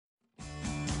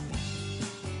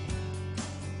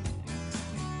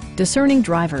Discerning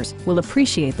drivers will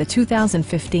appreciate the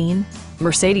 2015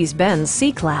 Mercedes-Benz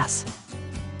C-Class.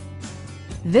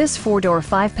 This four-door,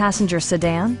 five-passenger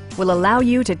sedan will allow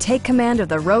you to take command of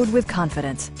the road with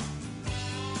confidence.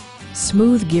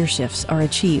 Smooth gear shifts are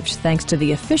achieved thanks to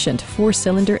the efficient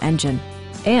four-cylinder engine.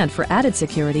 And for added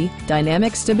security,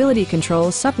 dynamic stability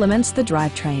control supplements the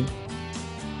drivetrain.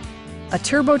 A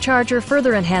turbocharger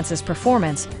further enhances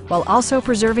performance while also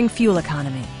preserving fuel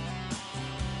economy.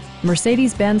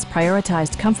 Mercedes-Benz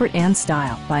prioritized comfort and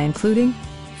style by including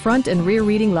front and rear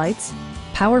reading lights,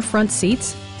 power front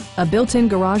seats, a built-in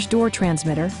garage door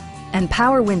transmitter, and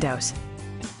power windows.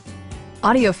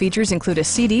 Audio features include a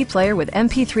CD player with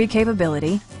MP3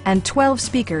 capability and 12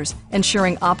 speakers,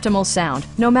 ensuring optimal sound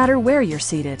no matter where you're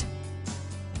seated.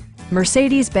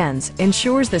 Mercedes-Benz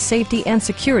ensures the safety and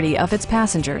security of its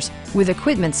passengers with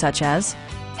equipment such as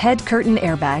head curtain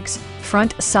airbags,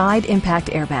 front side impact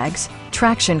airbags,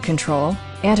 traction control,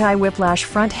 anti-whiplash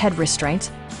front head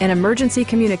restraints, an emergency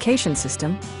communication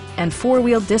system, and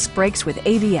four-wheel disc brakes with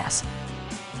ABS.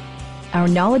 Our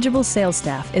knowledgeable sales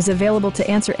staff is available to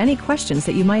answer any questions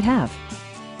that you might have.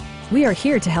 We are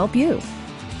here to help you.